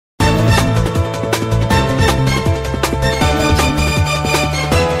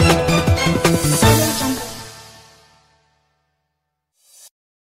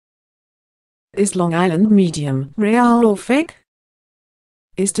Is Long Island medium real or fake?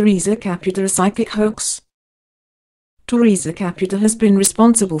 Is Theresa Caputo a psychic hoax? Theresa Caputo has been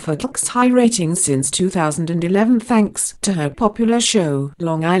responsible for Hoax's high ratings since 2011 thanks to her popular show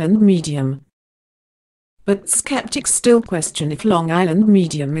Long Island Medium. But skeptics still question if Long Island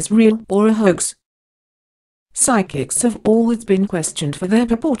Medium is real or a hoax. Psychics have always been questioned for their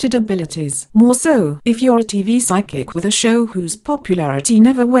purported abilities, more so if you're a TV psychic with a show whose popularity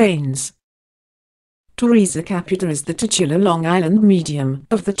never wanes. Theresa Caputo is the titular Long Island medium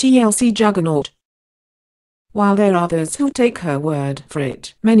of the TLC juggernaut. While there are those who take her word for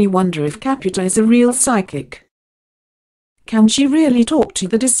it, many wonder if Caputo is a real psychic. Can she really talk to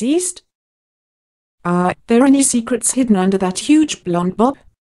the deceased? Are there any secrets hidden under that huge blonde bob?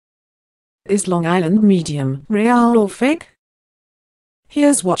 Is Long Island medium real or fake?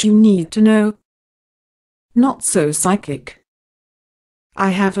 Here's what you need to know. Not so psychic.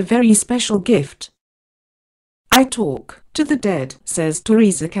 I have a very special gift. I talk to the dead, says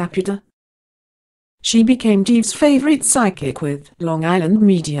Theresa Caputo. She became Jeeves' favorite psychic with Long Island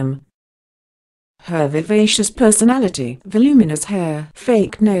Medium. Her vivacious personality, voluminous hair,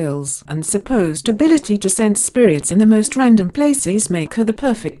 fake nails, and supposed ability to sense spirits in the most random places make her the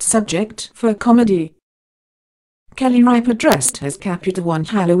perfect subject for comedy. Kelly Ripa dressed as Caputo on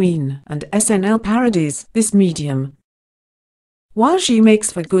Halloween and SNL parodies this medium. While she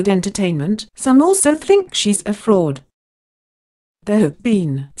makes for good entertainment, some also think she's a fraud. There have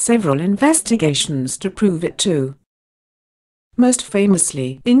been several investigations to prove it too. Most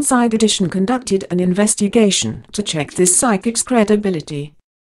famously, Inside Edition conducted an investigation to check this psychic's credibility.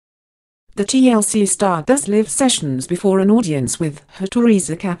 The TLC star does live sessions before an audience with her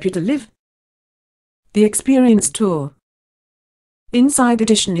Theresa Caputo live. The Experience Tour. Inside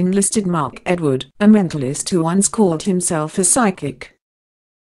Edition enlisted Mark Edward, a mentalist who once called himself a psychic.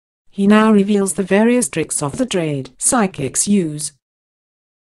 He now reveals the various tricks of the trade psychics use.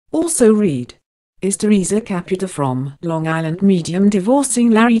 Also read, is Theresa Caputo from Long Island Medium divorcing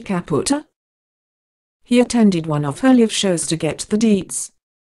Larry Caputo? He attended one of her live shows to get the deets.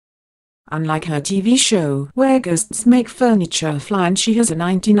 Unlike her TV show, where ghosts make furniture fly and she has a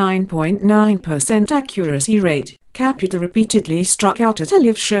 99.9% accuracy rate, Caputo repeatedly struck out at her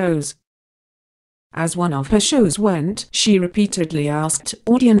live shows. As one of her shows went, she repeatedly asked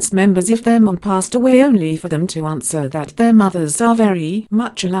audience members if their mom passed away, only for them to answer that their mothers are very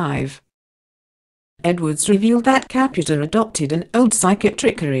much alive. Edwards revealed that Caputo adopted an old psychic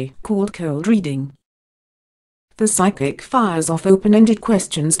trickery called cold reading. The psychic fires off open-ended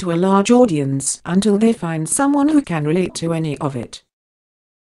questions to a large audience until they find someone who can relate to any of it.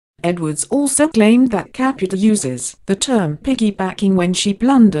 Edwards also claimed that Caputo uses the term piggybacking when she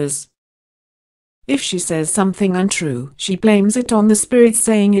blunders. If she says something untrue, she blames it on the spirits,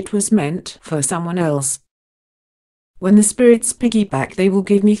 saying it was meant for someone else. When the spirits piggyback, they will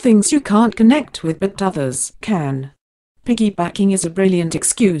give me things you can't connect with but others can. Piggybacking is a brilliant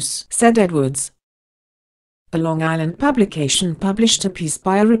excuse, said Edwards. A Long Island publication published a piece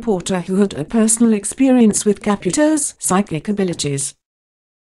by a reporter who had a personal experience with Caputo's psychic abilities.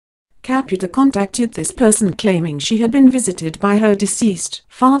 Caputo contacted this person claiming she had been visited by her deceased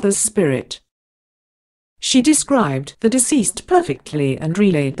father's spirit. She described the deceased perfectly and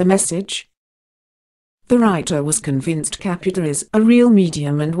relayed the message. The writer was convinced Caputo is a real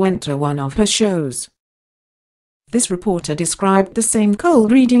medium and went to one of her shows. This reporter described the same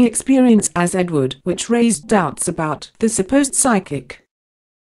cold reading experience as Edward, which raised doubts about the supposed psychic.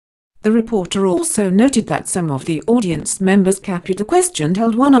 The reporter also noted that some of the audience members Caputo questioned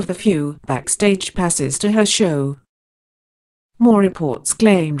held one of the few backstage passes to her show. More reports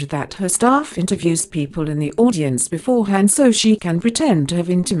claimed that her staff interviews people in the audience beforehand so she can pretend to have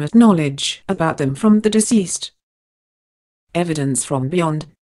intimate knowledge about them from the deceased. Evidence from beyond.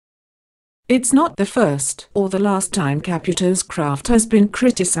 It's not the first or the last time Caputo's craft has been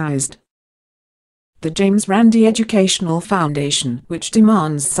criticized. The James Randi Educational Foundation, which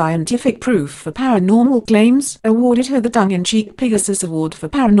demands scientific proof for paranormal claims, awarded her the tongue-in-cheek Pegasus Award for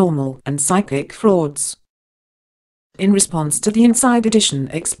paranormal and psychic frauds. In response to the Inside Edition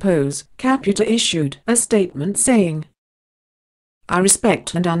expose, Caputo issued a statement saying, "I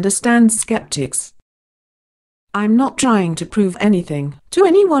respect and understand skeptics. I'm not trying to prove anything to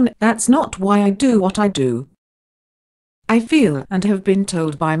anyone, that's not why I do what I do. I feel and have been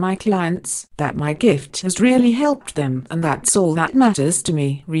told by my clients that my gift has really helped them, and that's all that matters to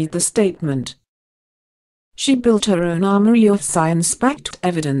me." Read the statement. She built her own armory of science-backed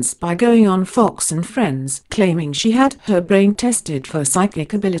evidence by going on Fox and Friends, claiming she had her brain tested for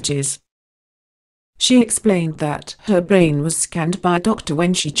psychic abilities. She explained that her brain was scanned by a doctor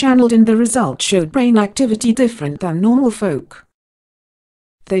when she channeled and the result showed brain activity different than normal folk.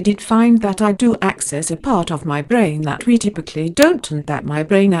 They did find that I do access a part of my brain that we typically don't and that my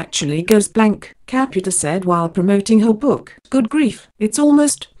brain actually goes blank, Caputo said while promoting her book. Good grief, it's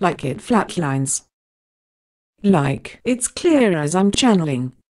almost like it flatlines. Like, it's clear as I'm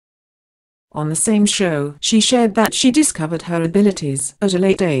channeling. On the same show, she shared that she discovered her abilities at a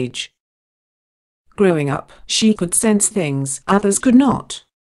late age. Growing up, she could sense things others could not.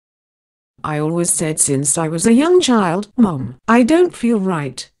 I always said since I was a young child, Mom, I don't feel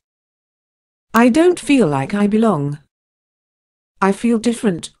right. I don't feel like I belong. I feel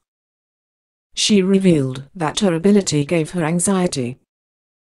different. She revealed that her ability gave her anxiety.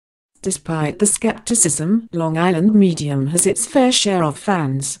 Despite the skepticism, Long Island Medium has its fair share of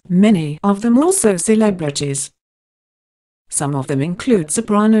fans, many of them also celebrities. Some of them include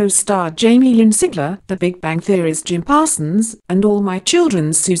Sopranos star Jamie Lynn Sigler, The Big Bang Theory's Jim Parsons, and All My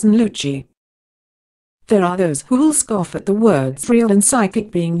Children's Susan Lucci. There are those who will scoff at the words real and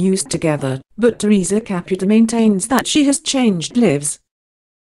psychic being used together, but Theresa Caputo maintains that she has changed lives.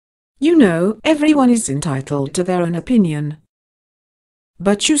 You know, everyone is entitled to their own opinion.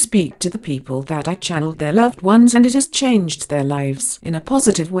 But you speak to the people that I channeled their loved ones and it has changed their lives in a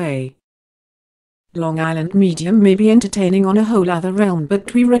positive way. Long Island Medium may be entertaining on a whole other realm,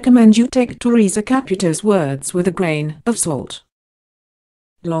 but we recommend you take Theresa Caputo's words with a grain of salt.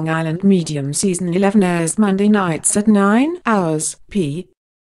 Long Island Medium Season 11 airs Monday nights at 9 hours p.m.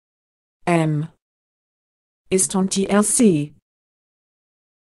 Ist on TLC.